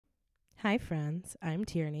Hi, friends. I'm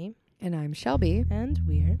Tierney. And I'm Shelby. And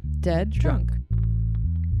we're Dead Drunk.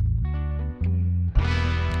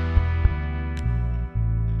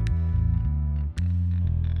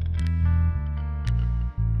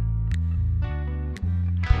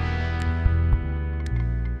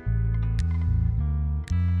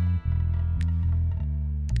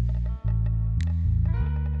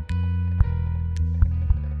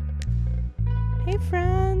 Hey,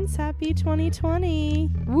 friends. Happy 2020.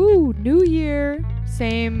 Woo! New Year.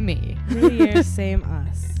 Same me. New Year, same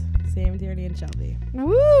us. Same Tierney and Shelby.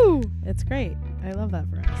 Woo! It's great. I love that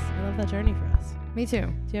for us. I love that journey for us. Me too. Do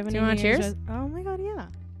you have any you want New Year's cheers? oh my God, yeah.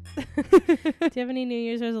 Do you have any New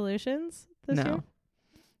Year's resolutions this No. year?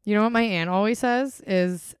 You know what my aunt always says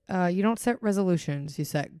is you don't set resolutions, you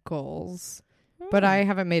set goals. But I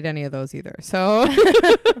haven't made any of those either. So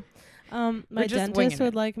my We're just dentist winging would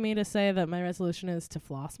it. like me to say that my resolution is to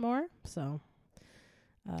floss more. So,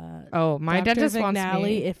 my Dr. dentist wants Vignali,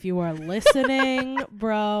 me. if you are listening,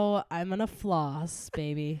 bro, I'm gonna floss,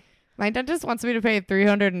 baby. My dentist wants me to pay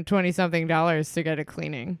 $320 something to get a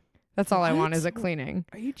cleaning. That's all I want What? is a cleaning.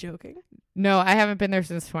 Are you joking? No, I haven't been there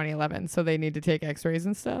since 2011, so they need to take x-rays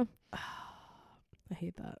and stuff. I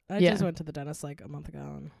hate that. I Yeah. just went to the dentist like a month ago.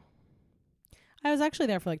 And I was actually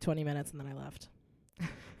there for like 20 minutes and then I left.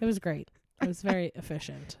 It was great. It was very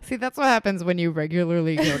efficient. See, that's what happens when you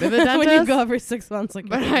regularly go to the dentist. When you go every 6 months, like.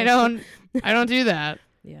 But you're I don't do that.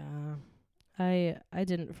 Yeah. I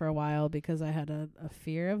didn't for a while because I had a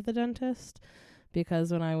fear of the dentist,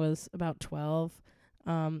 because when I was about 12,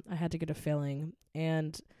 I had to get a filling,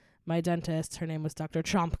 and my dentist, her name was Dr.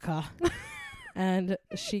 Chompka, and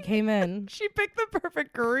she came in. She picked the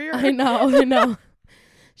perfect career. I know.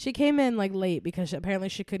 She came in like late because apparently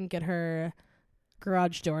she couldn't get her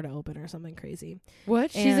garage door to open or something crazy.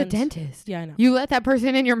 What? She's a And- dentist. Yeah, I know. You let that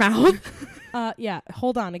person in your mouth? Yeah,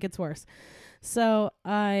 hold on, it gets worse. So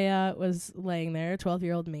I was laying there,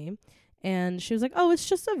 12-year-old me, and she was like, "Oh, it's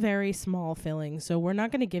just a very small filling, so we're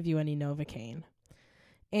not going to give you any Novocaine."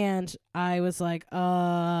 And I was like,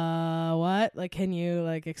 what? Like, can you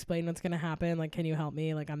like explain what's going to happen? Like, can you help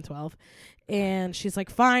me? Like, I'm 12. And she's like,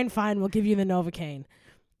 fine, we'll give you the Novocaine.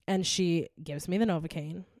 And she gives me the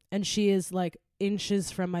Novocaine, and she is like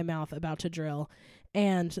inches from my mouth about to drill,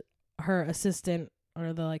 and her assistant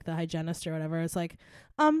or the hygienist or whatever is like,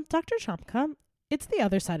 Dr. Chompka, it's the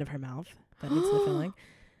other side of her mouth that needs the filling.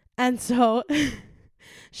 And so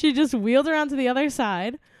she just wheeled around to the other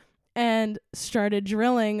side and started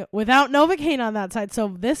drilling without Novocaine on that side.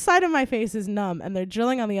 So this side of my face is numb and they're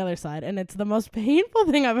drilling on the other side, and it's the most painful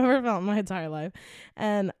thing I've ever felt in my entire life.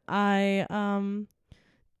 And I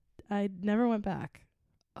never went back.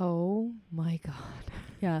 Oh my God.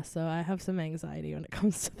 Yeah, so I have some anxiety when it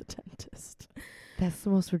comes to the dentist. That's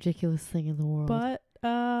the most ridiculous thing in the world. But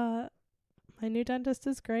my new dentist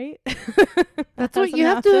is great. That's what you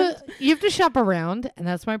have to shop around, and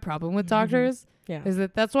that's my problem with doctors. Yeah. Is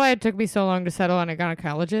that's why it took me so long to settle on a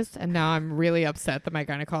gynecologist, and now I'm really upset that my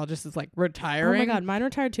gynecologist is like retiring. Oh my God, mine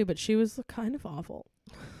retired too, but she was kind of awful.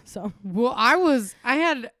 So Well, I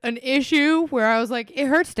had an issue where I was like, it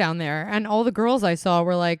hurts down there, and all the girls I saw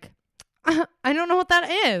were like, I don't know what that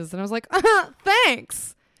is, and I was like,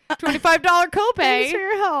 thanks. $25 copay. Thanks for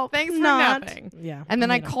your help. Thanks for Not. nothing. Yeah. And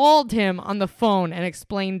then I called him on the phone and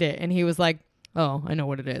explained it, and he was like, oh, I know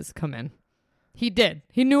what it is. Come in. He did.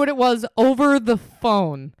 He knew what it was over the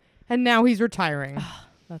phone, and now he's retiring.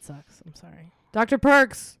 That sucks. I'm sorry. Dr.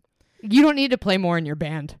 Perks, you don't need to play more in your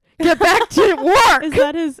band. Get back to work. Is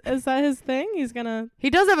that his thing? He's gonna. He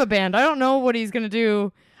does have a band. I don't know what he's going to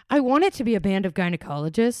do. I want it to be a band of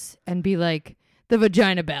gynecologists and be like the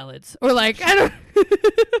Vagina Ballads, or like, I don't.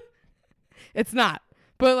 It's not,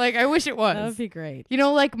 but like I wish it was. That would be great. You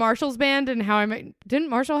know, like Marshall's band and How I Met. Didn't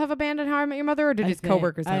Marshall have a band in How I Met Your Mother, or did his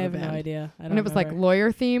coworkers have I a have band? no idea. I don't And it was like remember.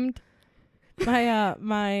 lawyer themed.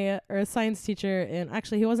 My earth science teacher, and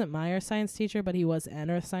actually he wasn't my earth science teacher, but he was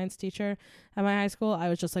an earth science teacher at my high school. I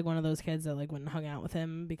was just like one of those kids that like went and hung out with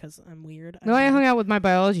him because I'm weird. No, I hung out with my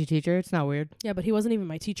biology teacher. It's not weird. Yeah, but he wasn't even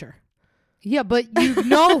my teacher. Yeah, but you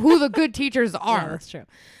know who the good teachers Yeah, are. that's true.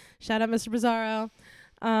 Shout out Mr. Bizarro.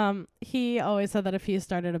 He always said that if he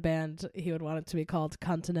started a band, he would want it to be called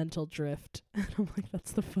Continental Drift. And I'm like,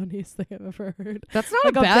 that's the funniest thing I've ever heard. That's not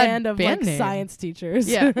Like a bad band of band name. science teachers.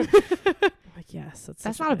 Yeah. I'm like, yes, that's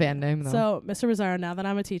That's such not a band name, though. So, Mr. Bizarro, now that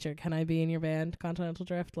I'm a teacher, can I be in your band, Continental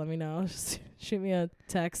Drift? Let me know. Just shoot me a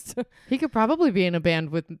text. He could probably be in a band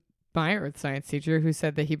with my earth science teacher, who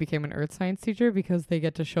said that he became an earth science teacher because they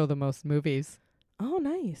get to show the most movies. Oh,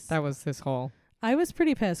 nice. That was his whole. I was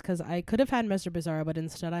pretty pissed because I could have had Mr. Bizarro, but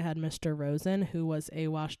instead I had Mr. Rosen, who was a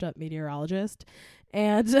washed-up meteorologist,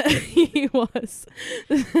 and he was.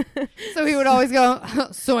 So he would always go,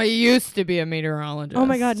 so I used to be a meteorologist. Oh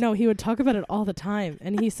my God, no! He would talk about it all the time,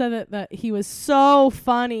 and he said that he was so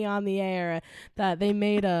funny on the air that they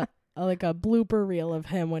made a blooper reel of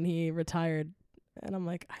him when he retired, and I'm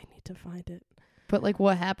like, I need to find it. But like,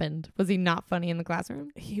 what happened? Was he not funny in the classroom?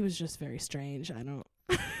 He was just very strange.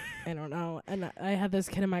 I don't know. And I had this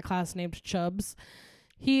kid in my class named Chubbs.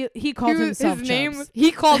 He called himself Chubbs.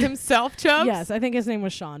 He called himself Chubbs? Yes, I think his name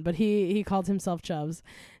was Sean, but he called himself Chubbs.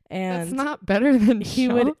 And that's not better than he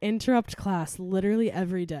Sean. would interrupt class literally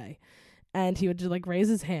every day. And he would just like raise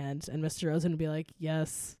his hand, and Mr. Rosen would be like,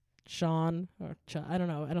 yes, Sean, or I don't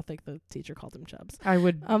know. I don't think the teacher called him Chubbs. I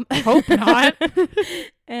would hope not.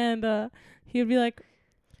 And he would be like,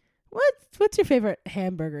 what's your favorite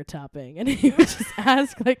hamburger topping? And he would just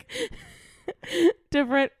ask like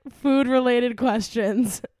different food related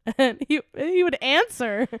questions, and he would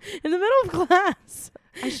answer in the middle of class.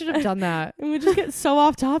 I should have done that. And we just get so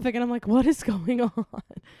off topic, and I'm like, what is going on?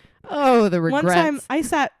 Oh, the regrets. One time I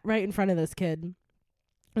sat right in front of this kid,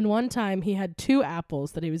 and one time he had 2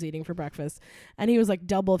 apples that he was eating for breakfast, and he was like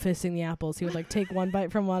double fisting the apples. He would like take one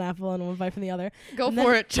bite from one apple and one bite from the other. Go And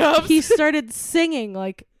for then it, Chubbs. He started singing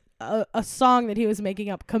like a song that he was making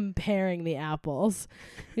up comparing the apples.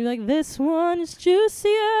 He'd be like, this one is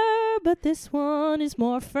juicier, but this one is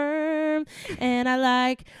more firm. And I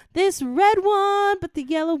like this red one, but the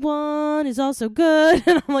yellow one is also good.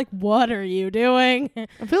 And I'm like, what are you doing?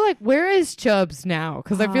 I feel like, where is Chubbs now?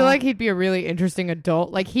 Because I feel like he'd be a really interesting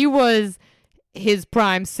adult. Like, he was his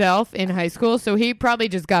prime self in high school, so he probably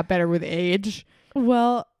just got better with age.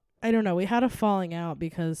 Well, I don't know. We had a falling out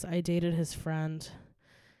because I dated his friend.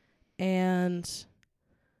 And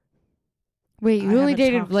wait, I you only haven't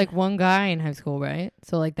dated talked- like one guy in high school, right?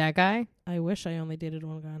 So like that guy? I wish I only dated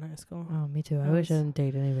one guy in high school. Oh, me too. I That wish I was- didn't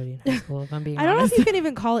date anybody in high school, if I'm being I don't know honest. if you can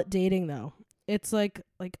even call it dating though. It's like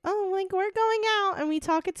oh, like we're going out and we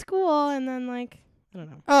talk at school, and then like I don't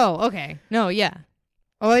know. Oh, okay. No, yeah.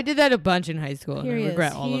 Oh, I did that a bunch in high school, and Here I he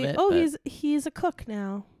regret is. all of it. Oh, but- he's a cook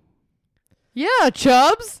now. Yeah,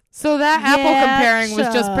 Chubbs. So that apple Yeah, comparing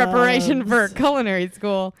was just preparation for Chubbs. culinary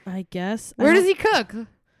school. I guess. Where does he cook?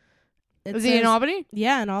 It Was he in says- Albany?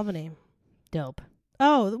 Yeah, in Albany. Dope.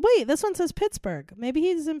 Oh, wait, this one says Pittsburgh. Maybe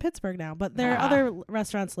he's in Pittsburgh now, but there are other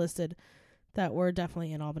restaurants listed that were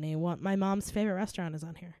definitely in Albany. My mom's favorite restaurant is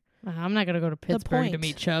on here. I'm not going to go to Pittsburgh to Point.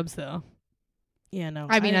 meet Chubbs, though. Yeah, no.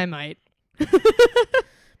 I mean, I might.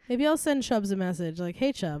 Maybe I'll send Chubbs a message like,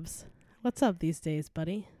 hey, Chubbs, what's up these days,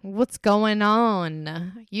 buddy? What's going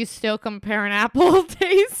on? You still comparing apple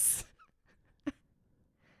tastes?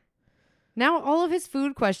 Now all of his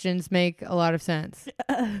food questions make a lot of sense.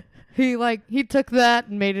 He took that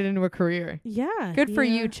and made it into a career. Yeah. Good for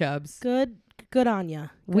yeah. you, Chubbs. Good on ya.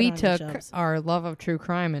 We Good on ya, took Chubbs. our love of true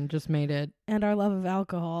crime and just made it And our love of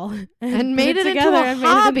alcohol And put made it into together a and made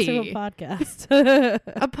hobby. it into a podcast.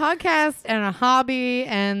 a podcast and a hobby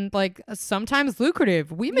and like sometimes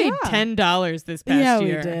lucrative. We made Yeah. $10 this past Yeah,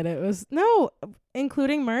 year. we did. It was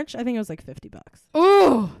including merch. I think it was like $50.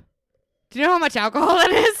 Ooh. Do you know how much alcohol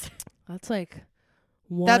that is? That's like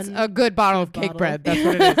one. That's a good bottle of cake bottle. bread. That's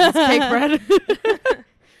what it is. It's cake bread.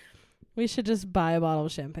 We should just buy a bottle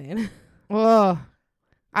of champagne. Whoa.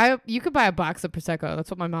 You could buy a box of Prosecco. That's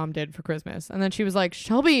what my mom did for Christmas. And then she was like,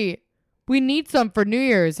 Shelby, we need some for New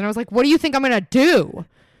Year's. And I was like, what do you think I'm going to do?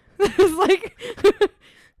 I was like,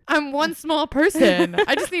 I'm one small person.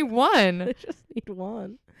 I just need one. I just need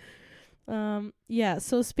one. Yeah,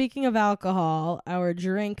 so speaking of alcohol, our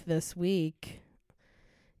drink this week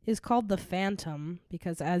is called the Phantom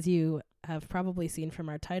because as you have probably seen from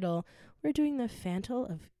our title, we're doing the Phantom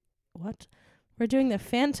of what? We're doing the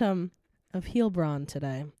Phantom of Heilbronn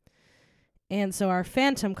today. And so our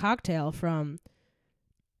Phantom cocktail from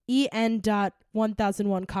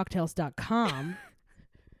en.1001cocktails.com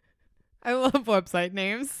I love website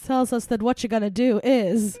names. tells us that what you're going to do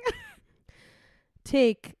is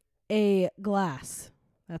take a glass.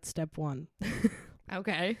 That's step 1.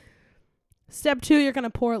 Okay. Step 2, you're going to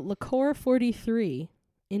pour Liqueur 43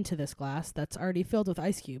 into this glass that's already filled with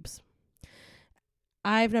ice cubes.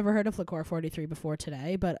 I've never heard of Liqueur 43 before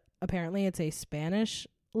today, but apparently it's a Spanish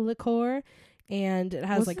liqueur, and it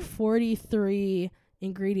has 43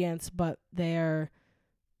 ingredients, but they're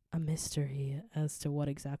a mystery as to what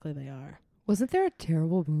exactly they are. Wasn't there a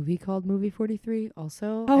terrible movie called Movie 43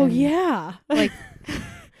 also? Oh, And, yeah. Like,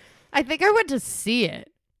 I think I went to see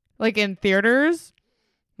it, like in theaters.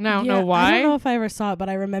 And I don't know why. I don't know if I ever saw it, but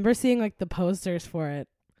I remember seeing like the posters for it.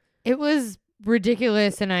 It was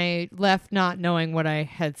ridiculous, and I left not knowing what I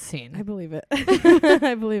had I seen. believe it.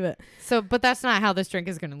 I believe it. So, but that's not how this drink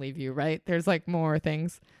is going to leave you, right? There's like more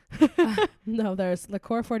things. No, there's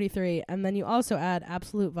liqueur 43, and then you also add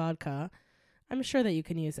Absolute vodka. I'm sure that you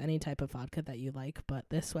can use any type of vodka that you like, but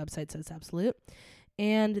this website says Absolute.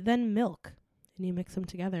 And then milk. And you mix them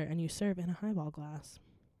together and you serve in a highball glass.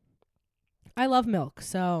 I love milk,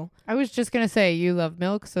 so I was just going to say you love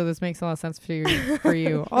milk, so this makes a lot of sense for you. For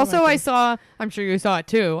you. For Also, my I saw, I'm sure you saw it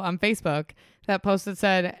too, on Facebook, that post that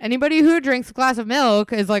said, anybody who drinks a glass of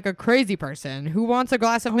milk is like a crazy person. Who wants a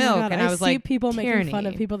glass of oh my milk? God, And I I was see like, people making fun of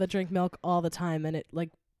tyranny. people that drink milk all the time, and it like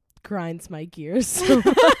grinds my gears.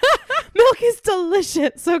 Milk is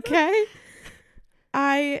delicious, okay?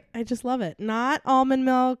 I just love it. Not almond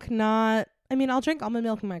milk, not I mean, I'll drink almond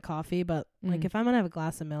milk in my coffee, but like if I'm gonna have a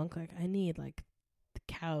glass of milk, like I need like the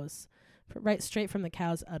cows, right straight from the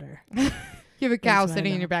cow's udder. You have a cow Into my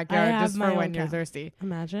sitting in milk. your I backyard have just my for own when you're cow. thirsty.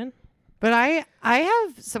 Imagine. But I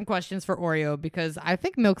have some questions for Oreo because I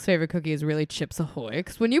think Milk's favorite cookie is really Chips Ahoy.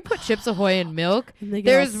 Because when you put Chips Ahoy in milk, And they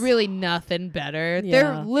get there's all really nothing better. Yeah.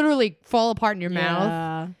 They're literally fall apart in your mouth.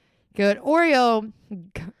 Yeah. Good. Oreo,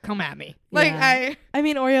 come at me. Like Yeah. I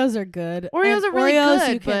mean, Oreos are good. Oreos And are really Oreos,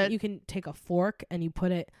 good, you can but- you can take a fork and you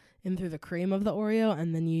put it in through the cream of the Oreo,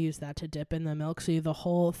 and then you use that to dip in the milk, so the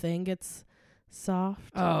whole thing gets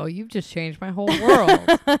soft. Oh, you've just changed my whole world.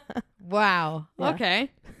 Wow. Yeah.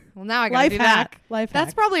 Okay. Well, now I gotta Life do hack. that. Life That's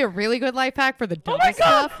hack. probably a really good life hack for the Oh dumb my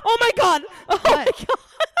god! stuff. Oh my god! Oh my What? god!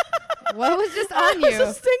 What was just It on was you?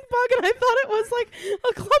 a stink bug, and I thought it was like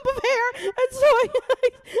a clump of hair, and so I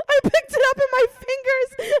picked it up in my fingers,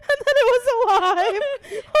 and then it was alive.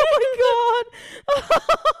 Oh my god!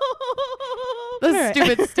 Those All right.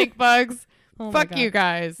 stupid stink bugs. Oh my Fuck God. you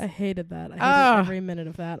guys. I hated that. I hated Ugh. every minute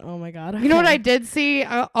of that. Oh my god! You know what Okay. I did see?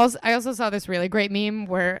 I also saw this really great meme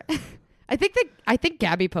where I think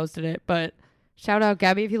Gabby posted it, but shout out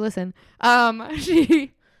Gabby if you listen.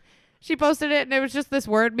 She posted it and it was just this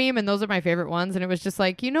word meme, and those are my favorite ones. And it was just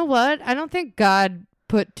like, you know what? I don't think God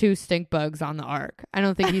put 2 stink bugs on the ark. I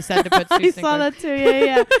don't think he said to put 2 I stink saw bugs. that too.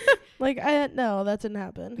 Yeah. Like no, that didn't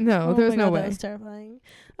happen. No, Oh there's my no God, way. That was terrifying.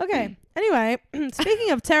 Okay. Anyway, speaking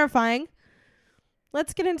of terrifying,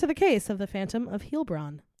 let's get into the case of the Phantom of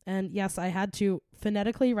Heilbronn. And yes, I had to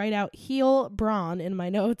phonetically write out Heilbronn in my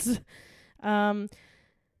notes. And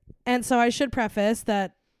so I should preface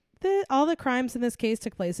that all the crimes in this case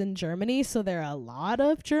took place in Germany, so there are a lot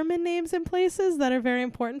of German names and places that are very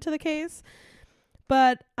important to the case.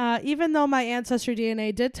 But even though my ancestry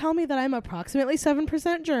DNA did tell me that I'm approximately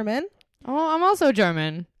 7% German. Oh, I'm also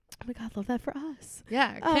German. Oh my God, love that for us.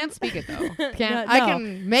 Yeah, can't speak it though. Can't No. I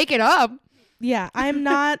can make it up. Yeah, I'm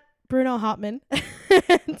not Bruno Hauptmann,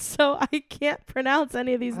 and so I can't pronounce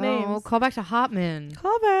any of these Oh, names. call back to Hopman.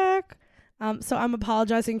 Call back. So I'm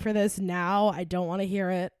apologizing for this now. I don't want to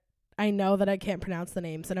hear it. I know that I can't pronounce the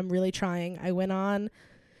names, and I'm really trying. I went on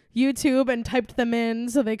YouTube and typed them in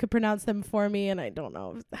so they could pronounce them for me, and I don't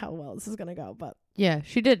know how well this is going to go, but Yeah,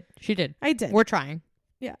 she did. I did. We're trying.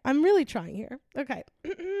 Yeah, I'm really trying here. Okay.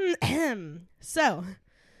 So,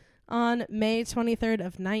 on May 23rd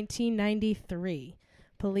of 1993,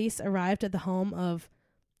 police arrived at the home of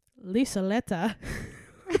Lieseletta.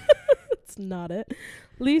 That's not it.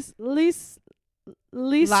 Lieselata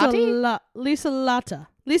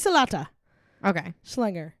Okay.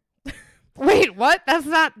 Schlenger. Wait, what? That's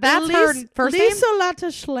her first name?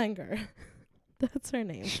 Lieselata Schlenger. That's her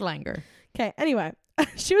name. Schlanger. Okay, anyway,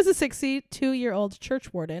 she was a 62-year-old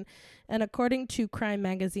church warden, and according to Crime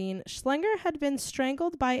Magazine, Schlenger had been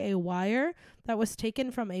strangled by a wire that was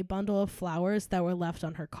taken from a bundle of flowers that were left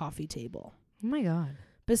on her coffee table. Oh my God.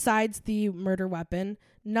 Besides the murder weapon,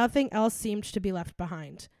 nothing else seemed to be left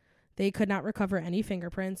behind. They could not recover any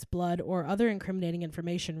fingerprints, blood, or other incriminating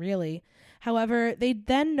information, really. However, they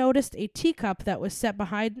then noticed a teacup that was set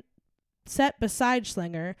beside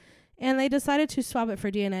Schlenger, and they decided to swab it for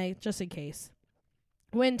DNA just in case.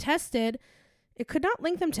 When tested, it could not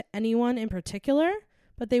link them to anyone in particular,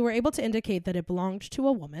 but they were able to indicate that it belonged to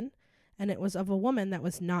a woman, and it was of a woman that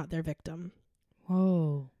was not their victim.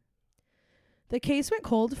 Whoa. The case went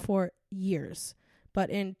cold for years, but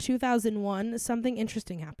in 2001, something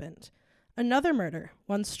interesting happened. Another murder,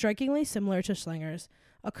 one strikingly similar to Schlenger's,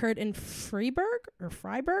 occurred in Freiburg?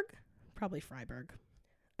 Probably Freiburg.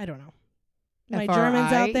 I don't know. My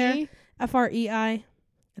Germans out there. F-R-E-I.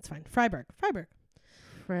 It's fine. Freiburg. Hauptmann.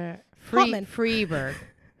 Freeburg.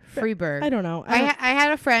 Freeburg. I don't know. I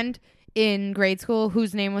had a friend in grade school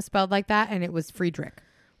whose name was spelled like that, and it was Friedrich.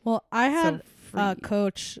 Well, I had So a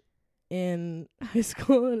coach in high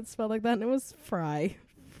school and it's spelled like that, and it was Freitag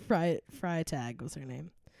was her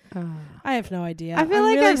name. I have no idea. I feel I'm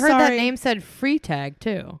like really I've heard that sorry. name said Freitag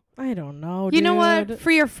too. I don't know, You know what? dude.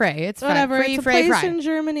 Free or fray. It's Whatever. Free, It's a fray, place fry. in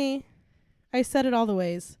Germany. I said it all the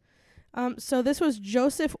ways. So this was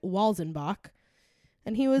Joseph Walzenbach,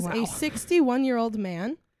 and he was Wow. a 61-year-old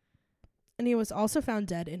man, and he was also found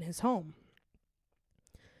dead in his home.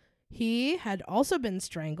 He had also been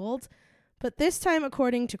strangled, but this time,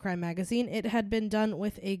 according to Crime Magazine, it had been done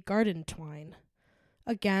with a garden twine.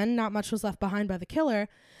 Again, not much was left behind by the killer,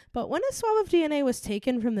 but when a swab of DNA was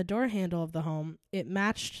taken from the door handle of the home, it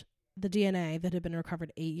matched the DNA that had been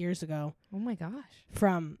recovered 8 years ago Oh my gosh.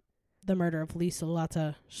 from the murder of Lisa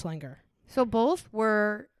Lotta Schlenger. So both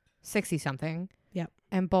were 60-something. Yep.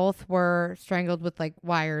 And both were strangled with like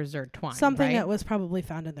wires or twine. Something right? that was probably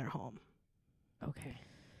found in their home. Okay.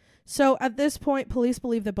 So at this point, police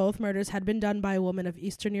believe that both murders had been done by a woman of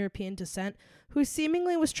Eastern European descent who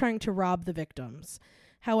seemingly was trying to rob the victims.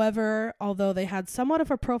 However, although they had somewhat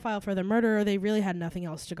of a profile for the murderer, they really had nothing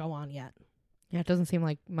else to go on yet. Yeah, it doesn't seem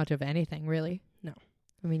like much of anything, really. No.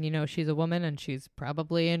 I mean, you know, she's a woman and she's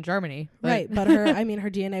probably in Germany. Right, but her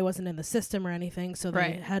DNA wasn't in the system or anything, so they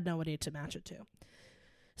Right. had nobody to match it to.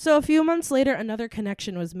 So a few months later, another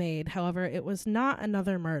connection was made. However, it was not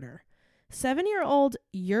another murder. 7-year-old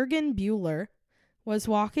Jürgen Bueller was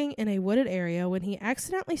walking in a wooded area when he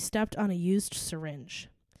accidentally stepped on a used syringe.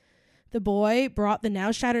 The boy brought the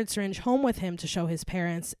now shattered syringe home with him to show his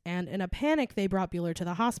parents, and in a panic, they brought Bueller to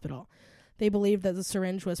the hospital. They believed that the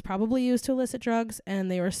syringe was probably used to illicit drugs, and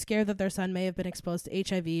they were scared that their son may have been exposed to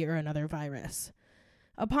HIV or another virus.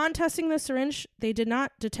 Upon testing the syringe, they did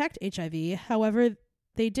not detect HIV. However,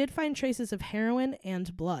 they did find traces of heroin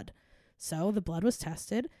and blood. So the blood was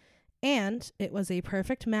tested, and it was a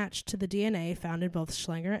perfect match to the DNA found in both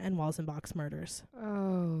Schlenger and Walzenbach's murders.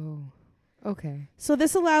 Oh. Okay. So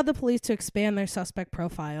this allowed the police to expand their suspect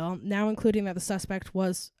profile, now including that the suspect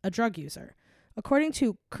was a drug user. According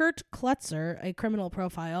to Kurt Klutzer, a criminal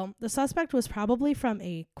profile, the suspect was probably from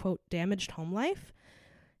a, quote, damaged home life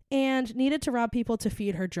and needed to rob people to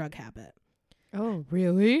feed her drug habit. Oh,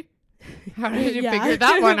 really? How did you Yeah. figure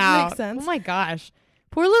that one Makes out? sense. Oh my gosh.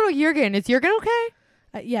 Poor little Jürgen. Is Jürgen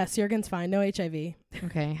okay? Yes, Jürgen's fine. No HIV.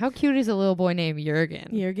 Okay. How cute is a little boy named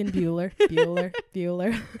Jürgen? Jürgen Bueller.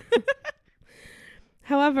 Bueller.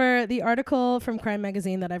 However, the article from Crime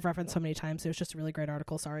Magazine that I've referenced so many times, it was just a really great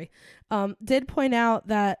article, did point out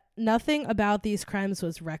that nothing about these crimes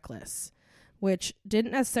was reckless, which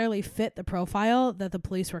didn't necessarily fit the profile that the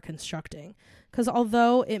police were constructing. Because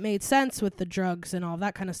although it made sense with the drugs and all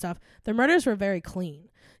that kind of stuff, the murders were very clean.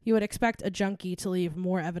 You would expect a junkie to leave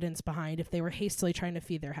more evidence behind if they were hastily trying to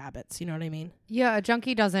feed their habits. You know what I mean? Yeah, a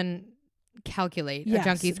junkie doesn't calculate. Yes, a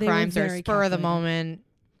junkie's they were crimes are very spur of the calculated. moment.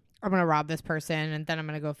 I'm going to rob this person and then I'm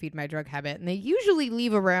going to go feed my drug habit. And they usually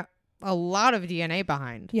leave a lot of DNA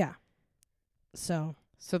behind. Yeah. So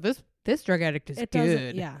So this drug addict is it good.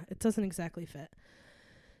 doesn't. Yeah, it doesn't exactly fit.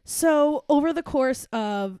 So over the course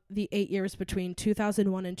of the 8 years between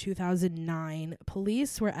 2001 and 2009,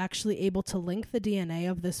 police were actually able to link the DNA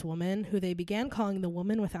of this woman, who they began calling the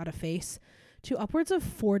woman without a face, to upwards of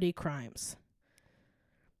 40 crimes.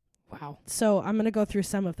 Wow. So I'm going to go through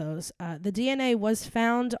some of those. The DNA was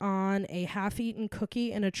found on a half-eaten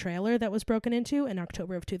cookie in a trailer that was broken into in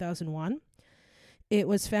October of 2001. It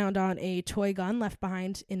was found on a toy gun left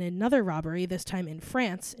behind in another robbery, this time in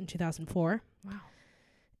France in 2004. Wow.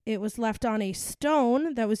 It was left on a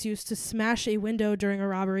stone that was used to smash a window during a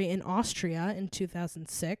robbery in Austria in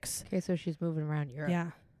 2006. Okay, so she's moving around Europe.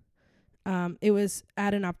 Yeah. It was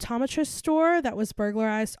at an optometrist store that was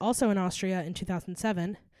burglarized also in Austria in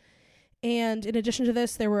 2007. And in addition to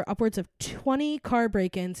this, there were upwards of 20 car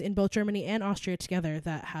break-ins in both Germany and Austria together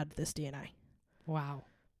that had this DNA. Wow.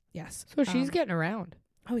 Yes. So she's getting around.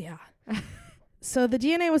 Oh, yeah. So the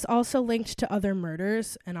DNA was also linked to other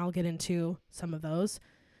murders, and I'll get into some of those.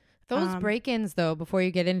 Those break-ins, though, before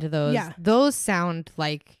you get into those, Yeah. those sound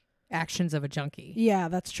like actions of a junkie. Yeah,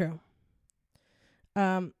 that's true.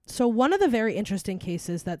 So one of the very interesting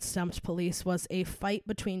cases that stumped police was a fight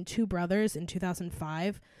between two brothers in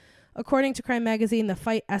 2005. According to Crime Magazine, the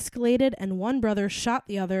fight escalated and one brother shot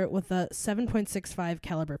the other with a 7.65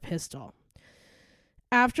 caliber pistol.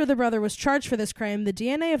 After the brother was charged for this crime, the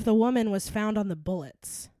DNA of the woman was found on the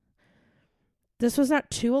bullets. This was not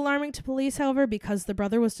too alarming to police, however, because the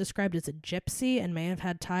brother was described as a gypsy and may have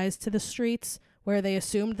had ties to the streets where they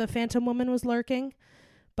assumed the phantom woman was lurking.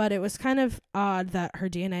 But it was kind of odd that her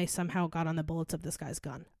DNA somehow got on the bullets of this guy's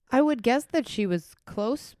gun. I would guess that she was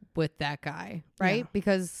close with that guy, right? Yeah.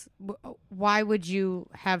 Because why would you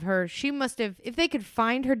have her? She must have, if they could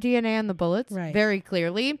find her DNA on the bullets Right. very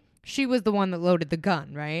clearly, she was the one that loaded the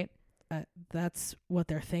gun, right? that's what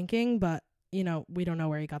they're thinking, but we don't know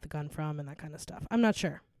where he got the gun from and that kind of stuff. I'm not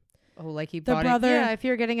sure. Oh, like he The bought brother- it. Yeah, if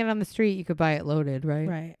you're getting it on the street, you could buy it loaded, right?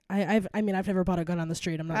 Right. I've never bought a gun on the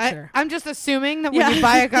street. I'm not sure. I'm just assuming that when you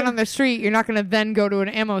buy a gun on the street, you're not going to then go to an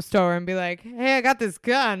ammo store and be like, hey, I got this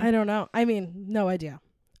gun. I don't know. I mean, no idea.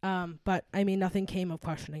 But I mean, nothing came of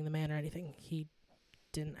questioning the man or anything. He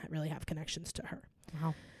didn't really have connections to her.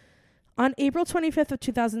 Wow. On April 25th of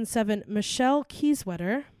 2007, Michelle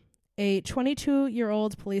Kieswetter, a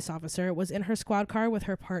 22-year-old police officer, was in her squad car with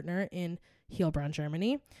her partner in Heilbronn,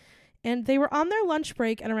 Germany, and they were on their lunch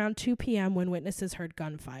break at around 2 p.m. when witnesses heard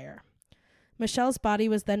gunfire. Michelle's body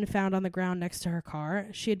was then found on the ground next to her car.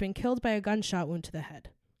 She had been killed by a gunshot wound to the head.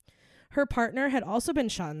 Her partner had also been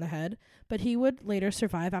shot in the head, but he would later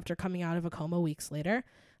survive after coming out of a coma weeks later.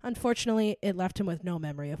 Unfortunately, it left him with no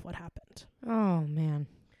memory of what happened. Oh, man.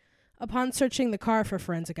 Upon searching the car for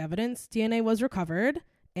forensic evidence, DNA was recovered,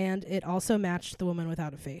 and it also matched the woman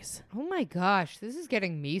without a face. Oh, my gosh. This is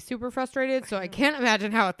getting me super frustrated, so I can't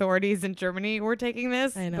imagine how authorities in Germany were taking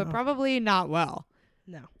this, I know. but probably not well.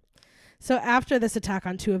 No. So after this attack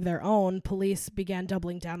on two of their own, police began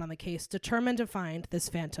doubling down on the case, determined to find this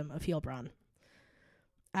phantom of Heilbronn.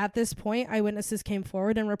 At this point, eyewitnesses came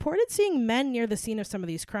forward and reported seeing men near the scene of some of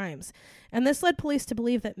these crimes. And this led police to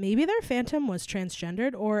believe that maybe their phantom was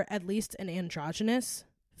transgendered or at least an androgynous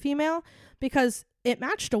female, because it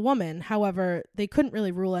matched a woman. However, they couldn't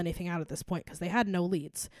really rule anything out at this point because they had no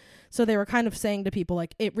leads. So they were kind of saying to people,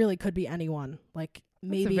 like, it really could be anyone. Like,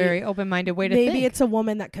 maybe It's a very open-minded way to think. maybe it's a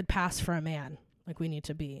woman that could pass for a man. Like, we need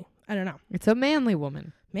to be, I don't know. It's a manly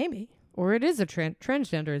woman. Maybe. Or it is a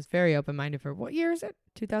transgender is very open-minded for what year is it?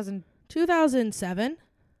 2007.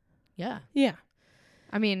 Yeah. Yeah.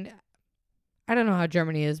 I mean, I don't know how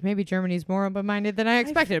Germany is. Maybe Germany's more open-minded than I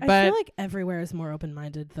expected, I but feel like everywhere is more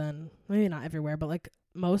open-minded than, maybe not everywhere, but like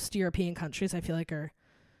most European countries, I feel like are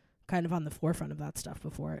kind of on the forefront of that stuff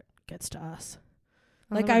before it gets to us.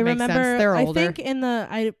 Like, that I makes sense. remember, They're I older.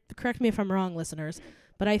 think correct me if I'm wrong, listeners,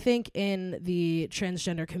 but I think in the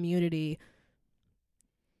transgender community,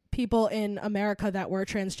 people in America that were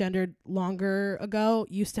transgendered longer ago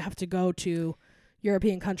used to have to go to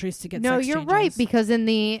European countries to get No, sex you're changes. right, because in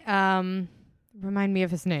the remind me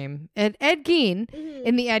of his name. Ed Gein.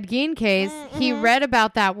 In the Ed Gein case, he read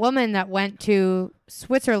about that woman that went to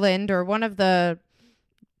Switzerland or one of the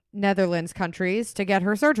Netherlands countries to get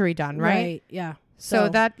her surgery done, right? Yeah. So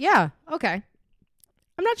that, yeah, okay.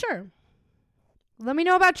 I'm not sure. Let me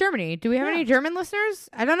know about Germany. Do we have Yeah. any German listeners?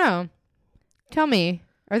 I don't know. Tell me.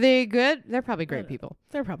 Are they good? They're probably great people.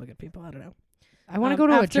 They're probably good people. I don't know. I want to go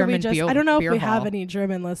to a After we German beer I don't know if beer we hall. have any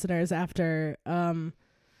German listeners after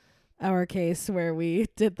our case where we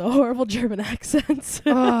did the horrible German accents.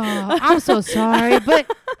 Oh, I'm so sorry, but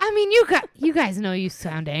I mean, you guys know you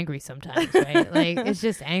sound angry sometimes, right? Like, it's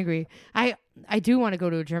just angry. I do want to go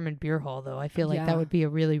to a German beer hall, though. I feel like Yeah. that would be a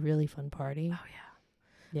really, really fun party. Oh,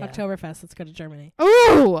 yeah. Oktoberfest. Let's go to Germany.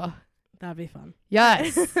 Ooh, That'd be fun.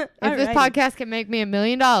 yes. If this Alrighty. podcast can make me $1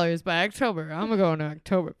 million by October, I'm gonna go to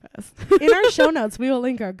Oktoberfest. In our show notes, we will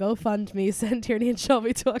link our GoFundMe. Send Tierney and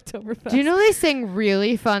Shelby to Oktoberfest. Do you know they sing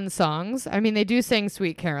really fun songs? I mean, they do sing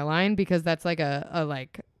 "Sweet Caroline" because that's like a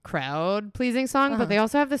like crowd pleasing song, Uh-huh. but they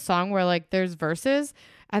also have this song where like there's verses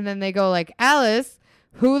and then they go like, "Alice,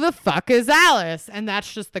 who the fuck is Alice?" And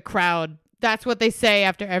that's just the crowd. That's what they say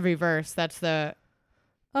after every verse. That's the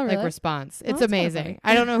Oh, really? like response. Oh, It's that's kinda amazing. funny.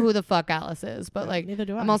 I don't know who the fuck Alice is, but like Neither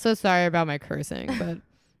do I. I'm also sorry about my cursing, but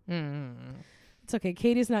It's okay.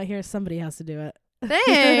 Katie's not here. Somebody has to do it.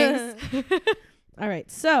 thanks. All right.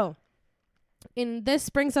 So, this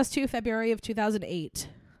brings us to February of 2008.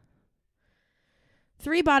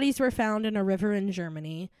 3 bodies were found in a river in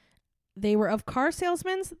Germany. They were of car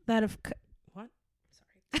salesmen that have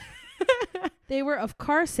They were of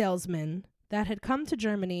car salesmen that had come to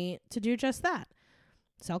Germany to do just that,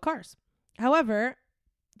 sell cars. However,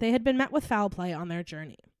 they had been met with foul play on their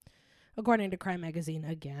journey. According to Crime Magazine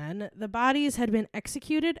again, the bodies had been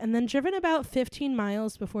executed and then driven about 15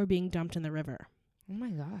 miles before being dumped in the river. Oh my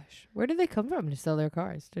gosh. Where did they come from to sell their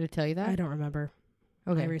cars? Did it tell you that? I don't remember.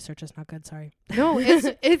 Okay. My research is not good, sorry. No,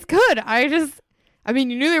 it's good. I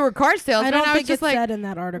mean, you knew they were car salesmen. I don't was think just it like, said in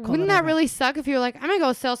that article. wouldn't I that read. really suck if you were like, I'm gonna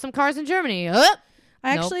go sell some cars in Germany? I Nope.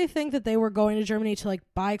 actually think that they were going to Germany to like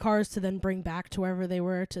buy cars to then bring back to wherever they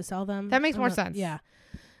were to sell them. That makes I'm more not- sense. Yeah.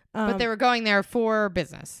 But they were going there for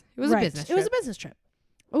business. It was right. a business trip. It was a business trip.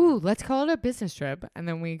 Ooh, let's call it a business trip, and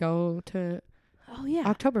then we go to Oh yeah.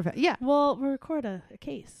 Oktoberfest. Yeah, We'll record a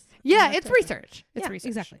case. yeah. on It's October. research. It's Yeah, research.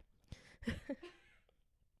 Exactly.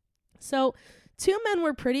 So, 2 men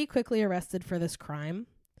were pretty quickly arrested for this crime.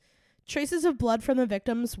 Traces of blood from the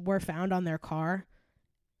victims were found on their car.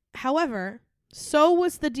 However, so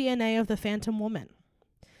was the DNA of the phantom woman.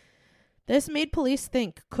 This made police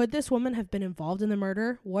think, could this woman have been involved in the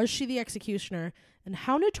murder? Was she the executioner? And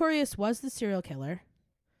how notorious was the serial killer?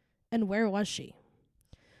 And where was she?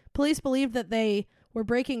 Police believed that they were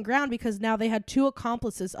breaking ground because now they had 2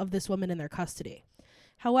 accomplices of this woman in their custody.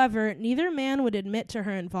 However, neither man would admit to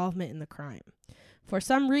her involvement in the crime. For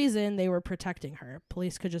some reason, they were protecting her.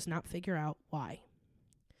 Police could just not figure out why.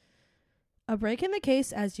 A break in the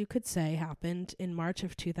case, as you could say, happened in March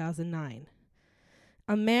of 2009.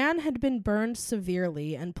 A man had been burned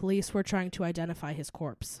severely, and police were trying to identify his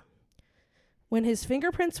corpse. When his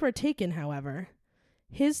fingerprints were taken, however,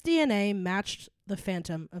 his DNA matched the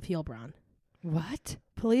phantom of Heilbronn. What?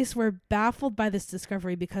 Police were baffled by this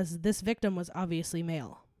discovery because this victim was obviously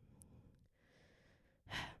male.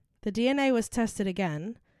 The DNA was tested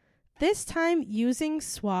again, this time using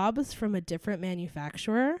swabs from a different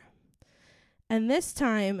manufacturer, and this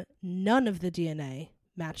time none of the DNA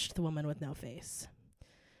matched the woman with no face.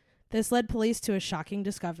 This led police to a shocking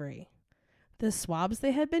discovery. The swabs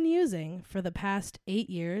they had been using for the past 8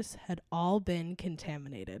 years had all been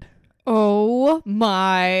contaminated. Oh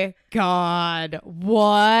my God.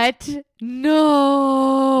 What?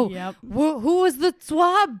 No. Yep. Who was the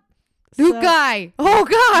swab? New guy. Oh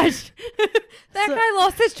gosh. That guy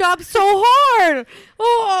lost his job so hard.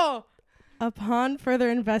 Oh. Upon further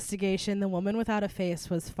investigation, the woman without a face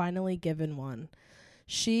was finally given one.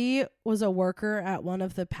 She was a worker at one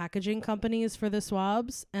of the packaging companies for the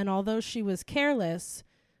swabs, and although she was careless,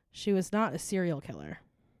 she was not a serial killer.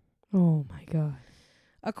 Oh my God.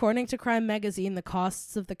 According to Crime Magazine, the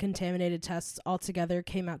costs of the contaminated tests altogether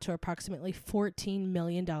came out to approximately $14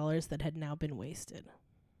 million that had now been wasted.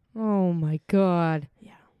 Oh my God.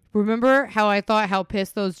 Yeah. Remember how I thought how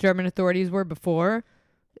pissed those German authorities were before?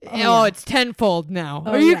 Oh, yeah. It's tenfold now.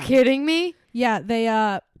 Oh, Are you yeah. kidding me?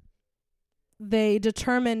 Yeah, they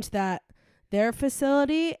determined that their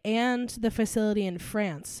facility and the facility in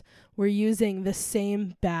France were using the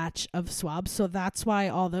same batch of swabs. So that's why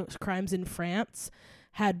all the crimes in France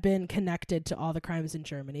had been connected to all the crimes in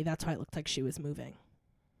Germany. That's why it looked like she was moving.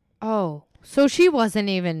 Oh, so she wasn't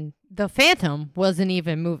even, the phantom wasn't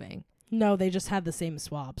even moving. No, they just had the same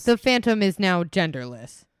swabs. The phantom is now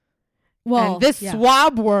genderless. Well, and this yeah.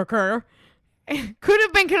 swab worker could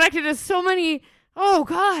have been connected to so many. Oh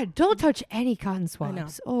God, don't touch any cotton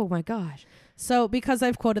swabs. Oh my gosh. So because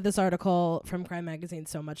I've quoted this article from Crime Magazine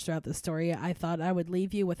so much throughout the story, I thought I would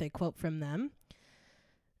leave you with a quote from them.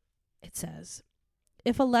 It says,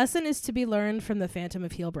 "If a lesson is to be learned from the Phantom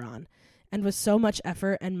of Heilbronn, and with so much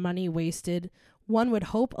effort and money wasted, one would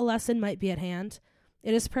hope a lesson might be at hand.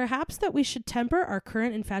 It is perhaps that we should temper our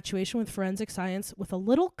current infatuation with forensic science with a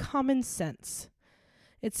little common sense.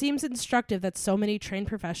 It seems instructive that so many trained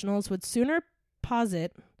professionals would sooner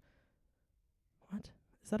posit..." What?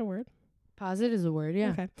 Is that a word? Posit is a word,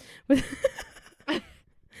 yeah. Okay.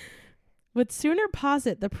 Would sooner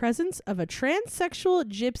posit the presence of a transsexual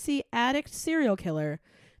gypsy addict serial killer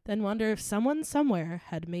than wonder if someone somewhere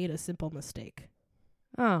had made a simple mistake.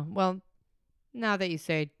 Oh, well, now that you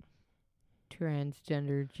say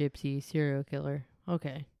transgender gypsy serial killer.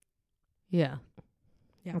 Okay. Yeah.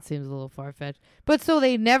 That seems a little far-fetched. But so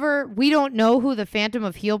we don't know who the Phantom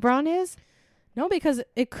of Heilbronn is? No, because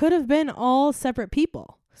it could have been all separate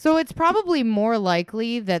people. So it's probably more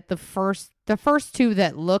likely that the first two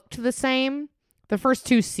that looked the same, the first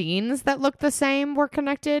two scenes that looked the same were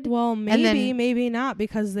connected. Well, maybe not,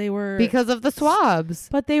 because they were... Because of the swabs.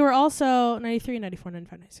 But they were also 93, 94,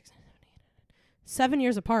 95, 96, 97, 98, 7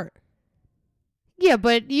 years apart. Yeah,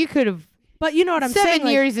 but you could have... But you know what I'm saying? 7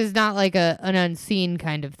 years is not like an unseen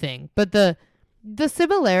kind of thing. But the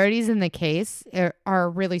similarities in the case are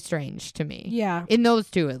really strange to me. Yeah. In those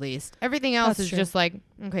two, at least. Everything else is true. just like,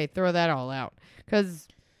 okay, throw that all out. Because,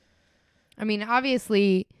 I mean,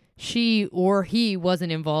 obviously, she or he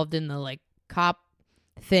wasn't involved in the, like, cop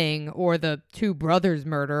thing or the two brothers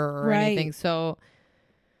murder or anything. So,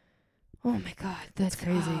 oh my God, that's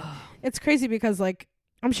crazy. It's crazy because, like,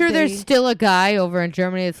 I'm sure there's still a guy over in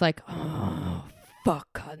Germany that's like, oh,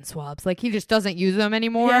 fuck cotton swabs. Like, he just doesn't use them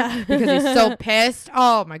anymore because he's so pissed.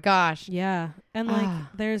 Oh, my gosh. Yeah. And, like,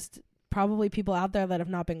 there's probably people out there that have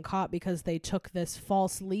not been caught because they took this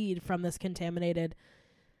false lead from this contaminated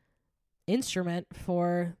instrument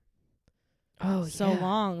for so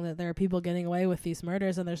long that there are people getting away with these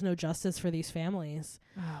murders and there's no justice for these families.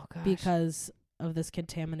 Oh, gosh. Because of this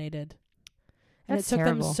contaminated. And That's it took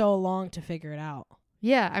terrible. them so long to figure it out.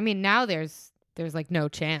 Yeah, I mean, now there's like no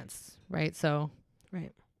chance, right? So,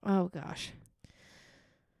 Right. Oh gosh.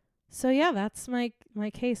 So yeah, that's my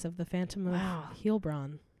case of the Phantom of Wow.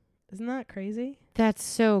 Heilbronn. Isn't that crazy? That's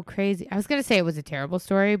so crazy. I was going to say it was a terrible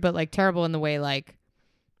story, but like terrible in the way like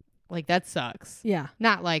that sucks. Yeah.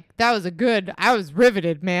 Not like that was I was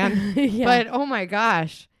riveted, man. Yeah. But oh my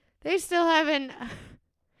gosh. They still haven't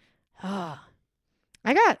I'm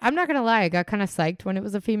not going to lie, I got kind of psyched when it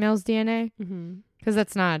was a female's DNA mm-hmm. cuz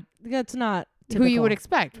that's not That's not who you would typical.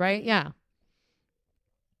 expect, right? Yeah.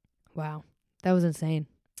 Wow. That was insane.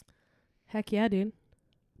 Heck yeah, dude.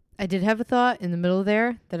 I did have a thought in the middle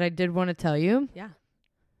there that I did want to tell you. Yeah.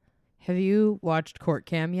 Have you watched Court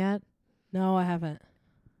Cam yet? No, I haven't.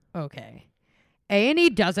 Okay. A&E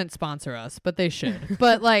doesn't sponsor us, but they should.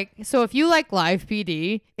 But like, so if you like Live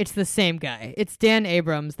PD, it's the same guy. It's Dan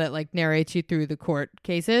Abrams that like narrates you through the court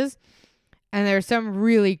cases. And there's some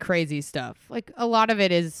really crazy stuff. Like a lot of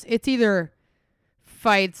it's either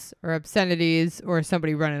fights or obscenities or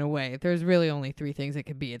somebody running away. There's really only 3 things it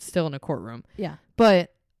could be. It's still in a courtroom. Yeah.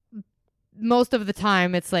 But most of the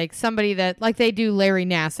time it's like somebody that like they do Larry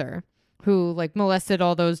Nassar, who like molested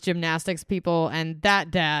all those gymnastics people, and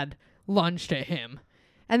that dad lunged at him.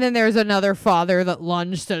 And then there's another father that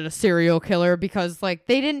lunged at a serial killer because like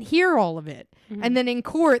they didn't hear all of it. Mm-hmm. And then in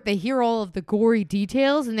court they hear all of the gory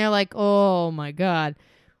details and they're like, oh my God.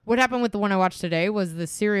 What happened with the one I watched today was the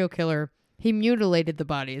serial killer. He mutilated the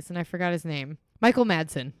bodies and I forgot his name. Michael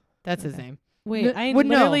Madsen. That's his name. Wait, I would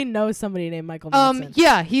know. literally know somebody named Michael Madsen.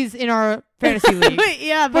 Yeah, he's in our fantasy league. Wait,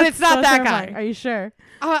 yeah, But that's it's not so that terrifying. guy. Are you sure?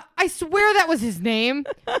 I swear that was his name.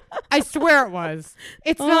 I swear it was.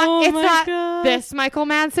 It's Oh not. It's my not God. this Michael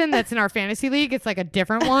Madsen that's in our fantasy league. It's like a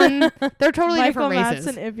different one. They're totally Michael different races.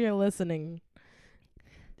 Madsen, if you're listening.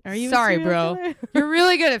 Are you a Sorry, serial bro. killer? You're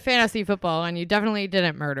really good at fantasy football, and you definitely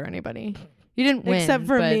didn't murder anybody. You didn't win, Except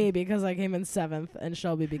for but me, because I came in 7th, and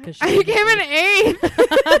Shelby because she I came in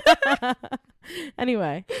 8th.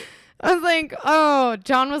 Anyway. I was like, oh,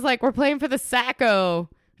 John was like, we're playing for the Sacco,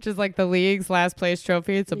 which is like the league's last place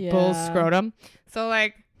trophy. It's a bull Yeah. scrotum. So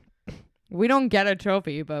like, we don't get a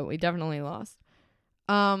trophy, but we definitely lost.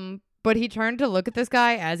 But he turned to look at this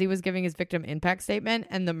guy as he was giving his victim impact statement,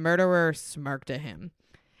 and the murderer smirked at him.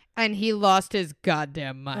 And he lost his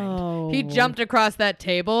goddamn mind. He Oh. jumped across that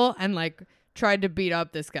table and like tried to beat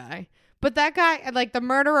up this guy. But that guy, like the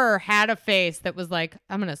murderer, had a face that was like,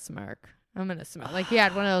 I'm gonna smirk. I'm gonna smirk. Like he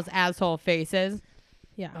had one of those asshole faces.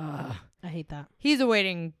 Yeah. Ugh. I hate that. He's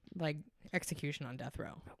awaiting like execution on death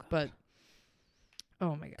row. But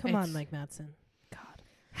oh my god. Come on, Mike Madsen.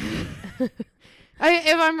 God.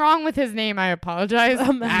 If I'm wrong with his name, I apologize.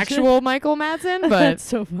 Imagine. Actual Michael Madsen, but That's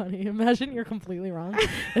so funny. Imagine you're completely wrong.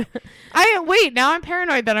 wait, now I'm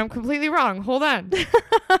paranoid that I'm completely wrong. Hold on.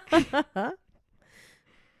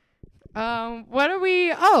 What are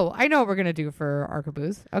we? Oh, I know what we're gonna do for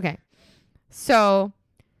Arcaboose. Okay, so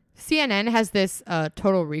CNN has this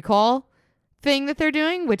Total Recall thing that they're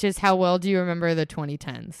doing, which is how well do you remember the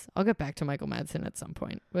 2010s? I'll get back to Michael Madsen at some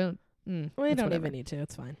point. Well, We that's don't whatever. even need to.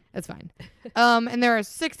 It's fine. It's fine. And there are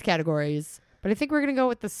 6 categories, but I think we're gonna go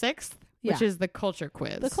with the 6th, which Yeah. is the culture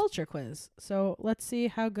quiz. The culture quiz. So let's see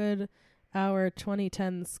how good our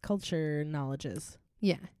 2010s culture knowledge is.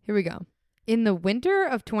 Yeah, here we go. In the winter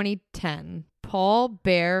of 2010, Paul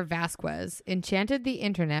Bear Vasquez enchanted the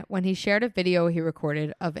internet when he shared a video he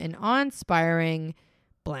recorded of an awe-inspiring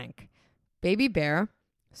blank. Baby bear,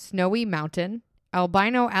 snowy mountain,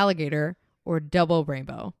 albino alligator, or double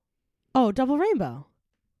rainbow. Oh, double rainbow.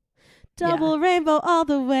 Double rainbow all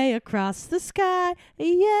the way across the sky.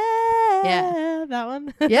 Yeah. That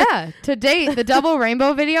one. Yeah, to date, the double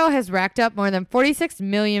rainbow video has racked up more than 46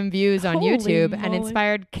 million views on Holy YouTube and moly.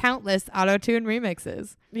 inspired countless auto-tune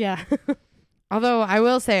remixes. Yeah. Although I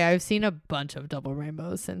will say I've seen a bunch of double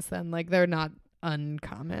rainbows since then. Like they're not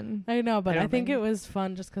uncommon. I know, but I I, don't think think- it was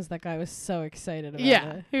fun just because that guy was so excited about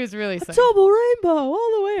Yeah, it. he was really A sick. double rainbow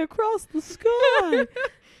all the way across the sky.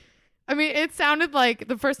 I mean, it sounded like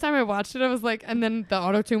the first time I watched it, I was like, and then the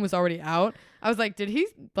auto tune was already out. I was like, did he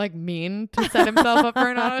like mean to set himself up for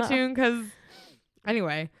an auto tune? Because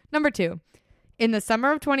anyway, number 2. In the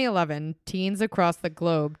summer of 2011, teens across the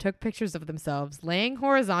globe took pictures of themselves laying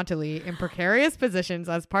horizontally in precarious positions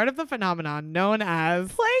as part of the phenomenon known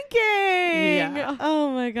as Planking. Yeah. Oh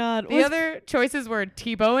my God. the other choices were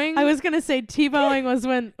T-bowing. I was gonna say T-bowing was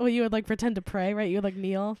when you would like pretend to pray, right? You would like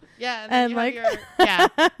kneel. yeah, and, you have like- yeah.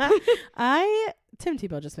 Tim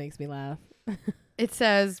Tebow just makes me laugh. It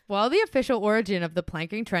says, while the official origin of the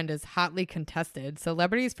planking trend is hotly contested,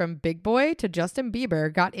 celebrities from Big Boy to Justin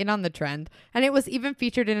Bieber got in on the trend, and it was even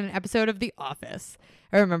featured in an episode of The Office.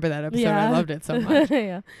 I remember that episode. I loved it so much.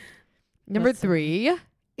 Yeah. Number That's so 3,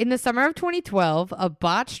 In the summer of 2012, a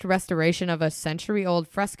botched restoration of a century-old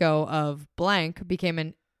fresco of blank became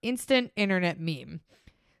an instant internet meme.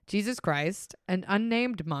 Jesus Christ, an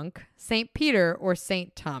unnamed monk, St. Peter, or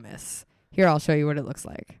St. Thomas. Here, I'll show you what it looks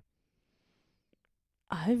like.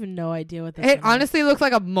 I have no idea what this It is. honestly looks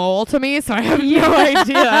like a mole to me, so I have no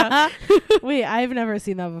idea. Wait, I've never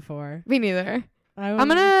seen that before. Me neither. I'm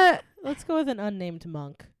let's go with an unnamed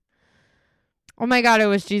monk. Oh my God, it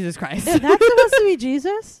was Jesus Christ. That's supposed to be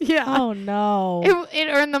Jesus? Yeah. Oh no. It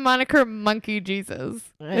earned the moniker Monkey Jesus.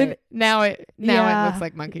 Right. Now it Yeah. looks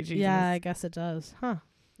like Monkey Jesus. Yeah, I guess it does. Huh.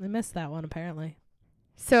 I missed that one apparently.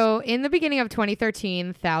 So in the beginning of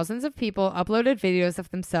 2013, thousands of people uploaded videos of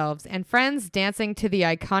themselves and friends dancing to the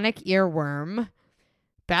iconic earworm,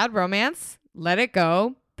 Bad Romance, Let It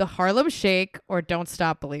Go, The Harlem Shake, or Don't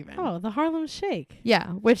Stop Believing. Oh, the Harlem Shake. Yeah,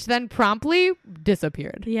 which then promptly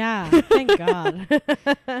disappeared. Yeah, thank God.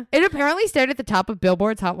 It apparently stayed at the top of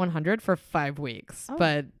Billboard's Hot 100 for 5 weeks. Oh.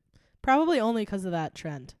 But, Probably only because of that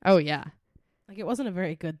trend. oh yeah. Like, it wasn't a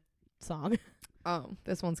very good song. Oh,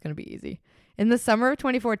 this one's going to be easy. In the summer of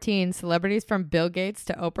 2014, celebrities from Bill Gates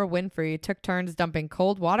to Oprah Winfrey took turns dumping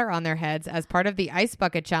cold water on their heads as part of the Ice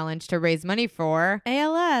Bucket Challenge to raise money for...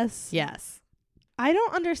 ALS. Yes. I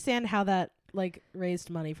don't understand how that, like, raised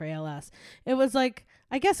money for ALS. It was, like,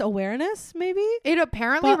 I guess awareness, maybe? It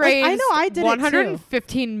apparently But, like, raised I know I did it too.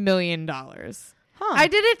 $115 million. Huh. I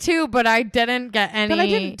did it too, but I didn't get any... But I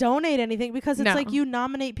didn't donate anything because it's No. like you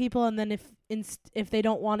nominate people and then if they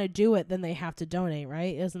don't want to do it, then they have to donate,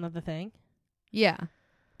 right? Isn't that the thing? Yeah.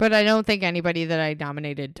 But I don't think anybody that I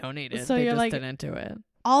nominated donated. So they you're just like- didn't do it.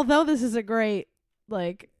 Although this is a great,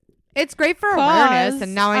 like, It's great for cause, awareness,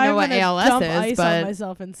 and now I know I'm what gonna ALS dump is, ice on but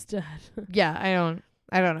myself instead. yeah,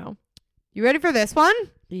 I don't know. You ready for this one?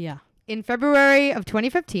 Yeah. In February of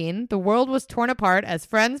 2015, the world was torn apart as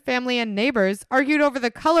friends, family, and neighbors argued over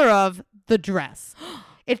the color of the dress.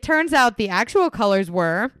 It turns out the actual colors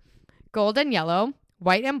were gold and yellow,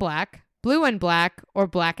 white and black, blue and black, or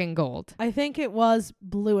black and gold. I think it was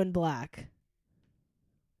blue and black.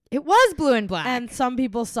 It was blue and black. And some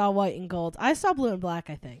people saw white and gold. I saw blue and black,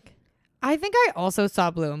 I think. I think I also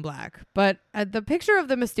saw blue and black, but the picture of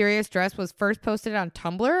the mysterious dress was first posted on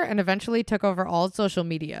Tumblr and eventually took over all social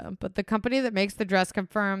media. But the company that makes the dress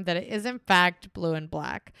confirmed that it is in fact blue and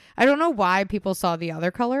black. I don't know why people saw the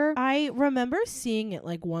other color. I remember seeing it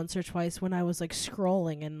like once or twice when I was like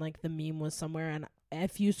scrolling and like the meme was somewhere, and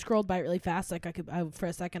if you scrolled by it really fast, like for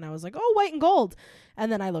a second I was like, oh, white and gold, and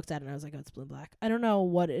then I looked at it and I was like, oh, it's blue and black. I don't know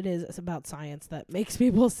what it is. It's about science that makes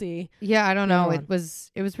people see. Yeah, I don't Go know. on.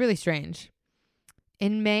 It was really strange.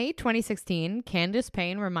 In May 2016, Candace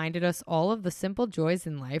Payne reminded us all of the simple joys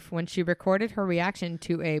in life when she recorded her reaction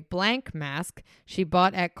to a blank mask she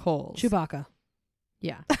bought at Kohl's. Chewbacca.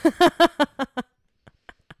 Yeah.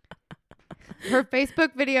 Her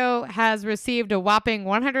Facebook video has received a whopping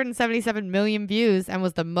 177 million views and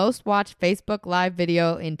was the most watched Facebook Live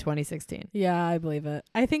video in 2016. Yeah, I believe it.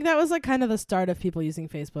 I think that was like kind of the start of people using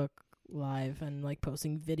Facebook Live and like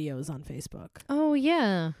posting videos on Facebook. Oh,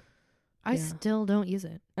 yeah. I Yeah. still don't use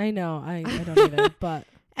it. I know. I don't either, but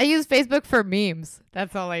I use Facebook for memes.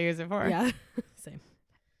 That's all I use it for. yeah. Same.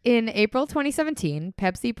 In April 2017,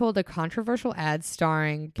 Pepsi pulled a controversial ad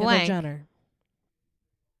starring Kendall blank. Jenner.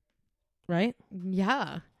 Right?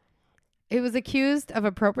 Yeah. It was accused of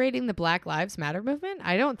appropriating the Black Lives Matter movement.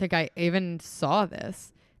 I don't think I even saw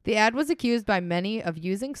this. The ad was accused by many of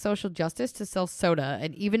using social justice to sell soda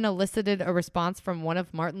and even elicited a response from one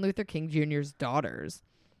of Martin Luther King Jr.'s daughters.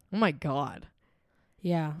 Oh my God.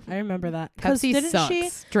 Yeah, I remember that. 'Cause Pepsi didn't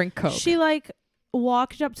sucks. Drink Coke. She like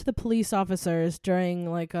walked up to the police officers during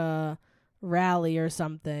like a rally or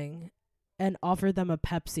something and offered them a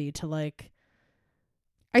Pepsi to like,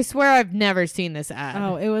 I swear I've never seen this ad.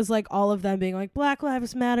 oh, it was like all of them being like Black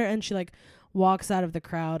Lives Matter, and she like walks out of the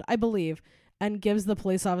crowd, I believe, and gives the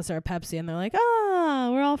police officer a Pepsi, and they're like, ah,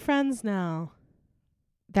 we're all friends now.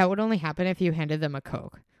 That would only happen if you handed them a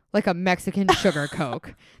Coke. Like a Mexican sugar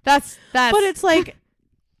Coke. That's But it's like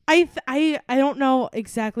I don't know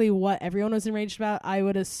exactly what everyone was enraged about. I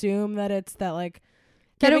would assume that it's that like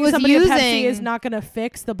That it giving was somebody a Pepsi using- is not going to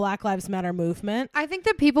fix the Black Lives Matter movement. I think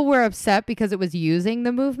that people were upset because it was using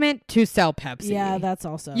the movement to sell Pepsi. Yeah, that's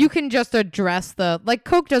also. You can just address like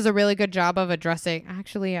Coke does a really good job of addressing.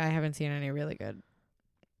 Actually, I haven't seen any really good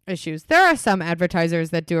issues. There are some advertisers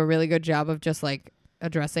that do a really good job of just like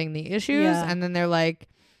addressing the issues, Yeah. and then they're like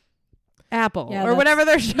Apple Yeah, or that's- whatever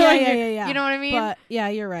they're showing. yeah. You know what I mean? But yeah,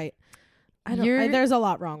 you're right. You're- There's a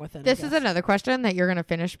lot wrong with it. This is another question that you're going to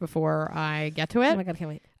finish before I get to Oh it. my God, I can't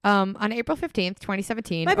wait. On April 15th,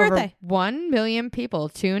 2017, My over birthday. 1 million people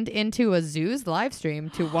tuned into a zoo's live stream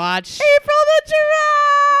to watch. April the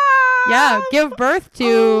giraffe. Yeah, give birth to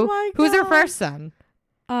Oh my who's her God. first son?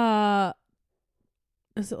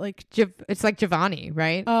 Is it like? It's like Giovanni,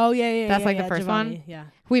 right? Oh yeah. That's yeah, like the yeah, first Giovanni. one? Yeah.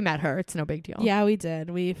 We met her. It's no big deal. Yeah, we did.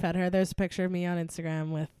 We fed her. There's a picture of me on Instagram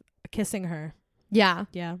with kissing her. Yeah.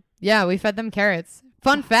 Yeah. Yeah, we fed them carrots.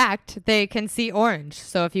 Fun fact, they can see orange.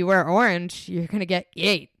 So if you wear orange, you're going to get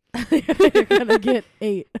 8. You're gonna get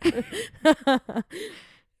 8.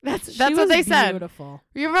 That's what they said. Beautiful.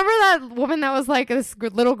 You remember that woman that was like this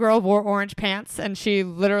little girl wore orange pants and she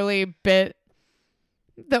literally bit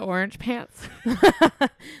the orange pants?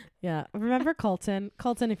 Yeah. Remember Colton?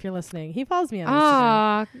 Colton, if you're listening, he follows me on Instagram.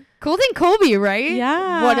 Ah, Colton Colby, right?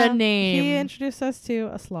 Yeah. What a name. He introduced us to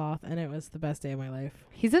a sloth, and it was the best day of my life.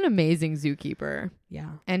 He's an amazing zookeeper.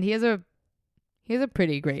 Yeah. And he has a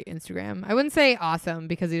pretty great Instagram. I wouldn't say awesome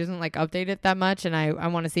because he doesn't like update it that much, and I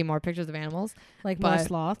want to see more pictures of animals. Like more But-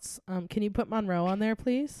 sloths. Can you put Monroe on there,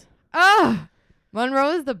 please? Ah,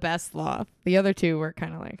 Monroe is the best sloth. The other two were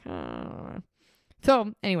kind of like,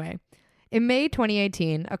 So anyway, in May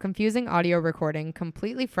 2018, a confusing audio recording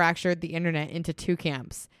completely fractured the internet into 2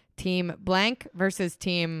 camps: Team Blank versus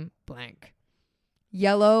Team Blank.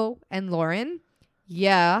 Yellow and Lauren,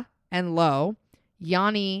 yeah and low.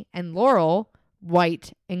 Yanni and Laurel,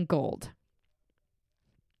 white and gold.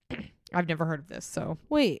 I've never heard of this, so.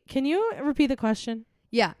 Wait, can you repeat the question?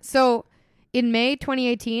 Yeah. So in May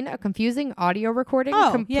 2018, a confusing audio recording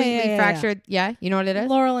Oh, completely yeah. fractured. Yeah. You know what it is?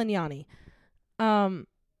 Laurel and Yanni.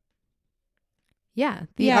 Yeah.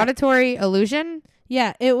 The Yeah. auditory illusion.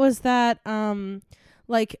 Yeah, it was that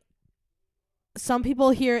like some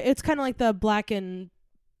people hear it's kind of like the black and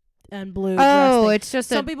blue dress Oh, thing. it's just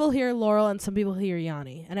Some people hear Laurel and some people hear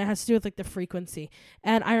Yanni, and it has to do with like the frequency.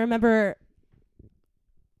 And I remember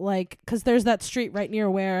like cuz there's that street right near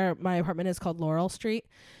where my apartment is called Laurel Street,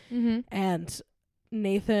 and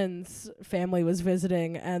Nathan's family was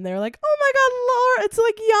visiting, and they were like, "Oh my God, Laura, it's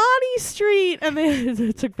like Yanni Street," and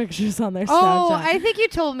they took pictures on their Oh, Snapchat. I think you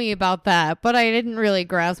told me about that, but I didn't really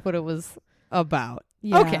grasp what it was about.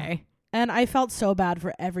 Yeah. Okay. And I felt so bad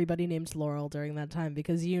for everybody named Laurel during that time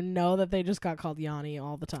because you know that they just got called Yanni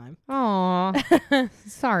all the time. Aw.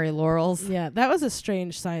 Sorry, Laurels. Yeah, that was a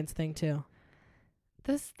strange science thing too.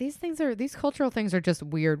 These cultural things are just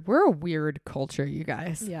weird. We're a weird culture, you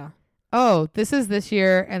guys. Yeah. Oh, this is this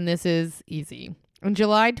year, and this is easy. In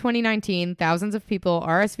July 2019, thousands of people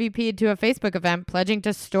RSVP'd to a Facebook event pledging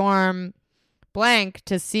to storm blank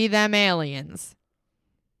to see them aliens.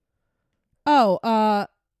 Oh,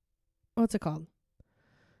 what's it called?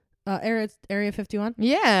 Area 51?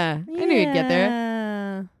 Yeah, I knew you'd get there.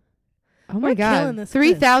 Yeah. Oh my We're killing God, this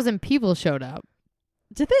 3,000 people showed up.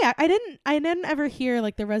 Did they? I didn't ever hear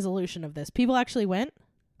like the resolution of this. People actually went?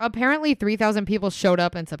 Apparently, 3,000 people showed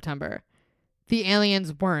up in September. The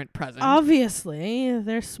aliens weren't present. Obviously,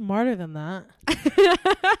 they're smarter than that.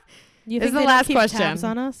 You This is think the they last don't keep question. tabs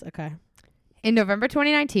on us? Okay. In November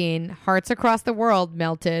 2019, hearts across the world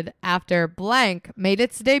melted after blank made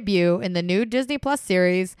its debut in the new Disney Plus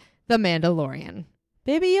series, The Mandalorian.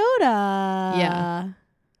 Baby Yoda. Yeah.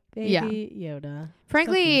 Baby Yoda.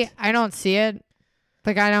 Frankly, cute. I don't see it.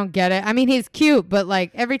 Like, I don't get it. I mean, he's cute, but like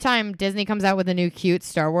every time Disney comes out with a new cute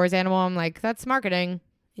Star Wars animal, I'm like, that's marketing.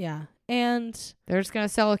 Yeah. And They're just going to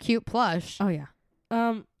sell a cute plush. oh yeah.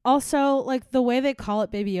 Also, like the way they call it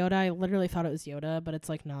Baby Yoda, I literally thought it was Yoda, but it's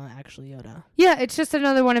like not actually Yoda. Yeah, it's just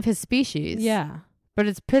another one of his species. Yeah. But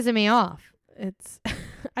it's pissing me off. It's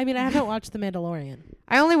I mean, I haven't watched The Mandalorian.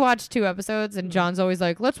 I only watched 2 episodes, and John's always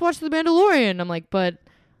like, let's watch The Mandalorian. I'm like, but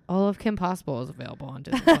all of Kim Possible is available on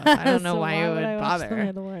Disney Plus. I don't know So why you would would I watch The bother.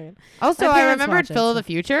 Mandalorian? Also, My I parents remembered watch it, Phil of so- the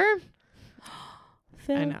Future.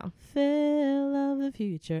 Phil, know. Phil of the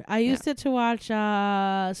Future. I used it to watch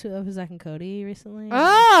Sweet Love of Zack and Cody recently.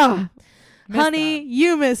 Oh, Honey,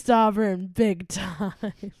 you missed Auburn big time.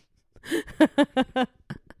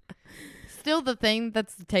 still the thing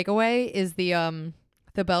that's the takeaway is the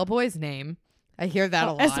bellboy's name. I hear that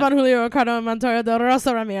a lot. Esteban Julio Ricardo and Montoya del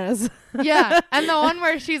Rosa Ramirez. Yeah, and the one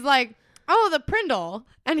where she's like, "Oh, the Prindle,"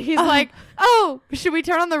 and he's like, "Oh, should we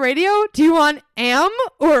turn on the radio? Do you want am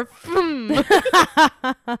or fm?"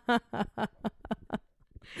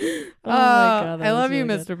 Oh my God, that I was love you,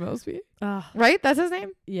 really Mr. Mosby. good. Right? That's his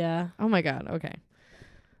name? Yeah. Oh my God. Okay.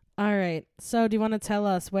 All right. So do you want to tell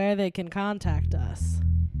us where they can contact us?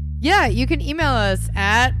 Yeah, you can email us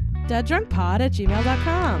at.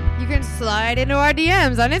 deaddrunkpod@gmail.com. You can slide into our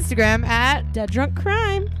DMs on Instagram at. Dead Drunk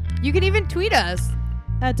Crime You can even tweet us.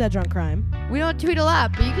 at Dead Drunk Crime. We don't tweet a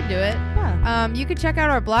lot, but you can do it. Yeah. You can check out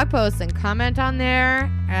our blog posts and comment on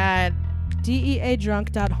there at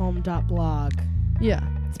deadrunk.home.blog. Yeah,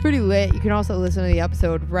 it's pretty lit. You can also listen to the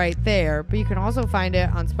episode right there, but you can also find it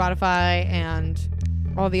on Spotify and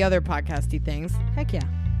all the other podcasty things. Heck yeah.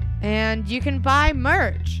 And you can buy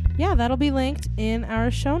merch. Yeah, that'll be linked in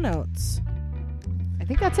our show notes. I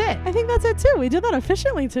think that's it. I think that's it too. We did that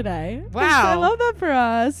efficiently today. Wow. I love that for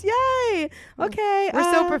us. Yay. Okay.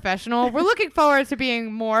 We're so professional. We're looking forward to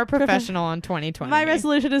being more professional in 2020. My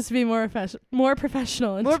resolution is to be more professional. More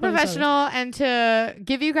professional and to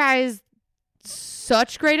give you guys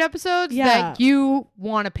such great episodes that you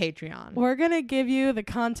want a Patreon. We're going to give you the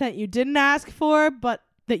content you didn't ask for, but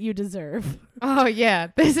that you deserve. Oh, yeah.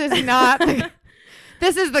 This is not...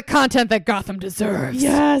 this is the content that Gotham deserves.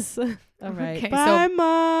 Yes. All right. Okay, Bye,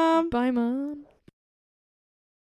 Mom. Bye, Mom.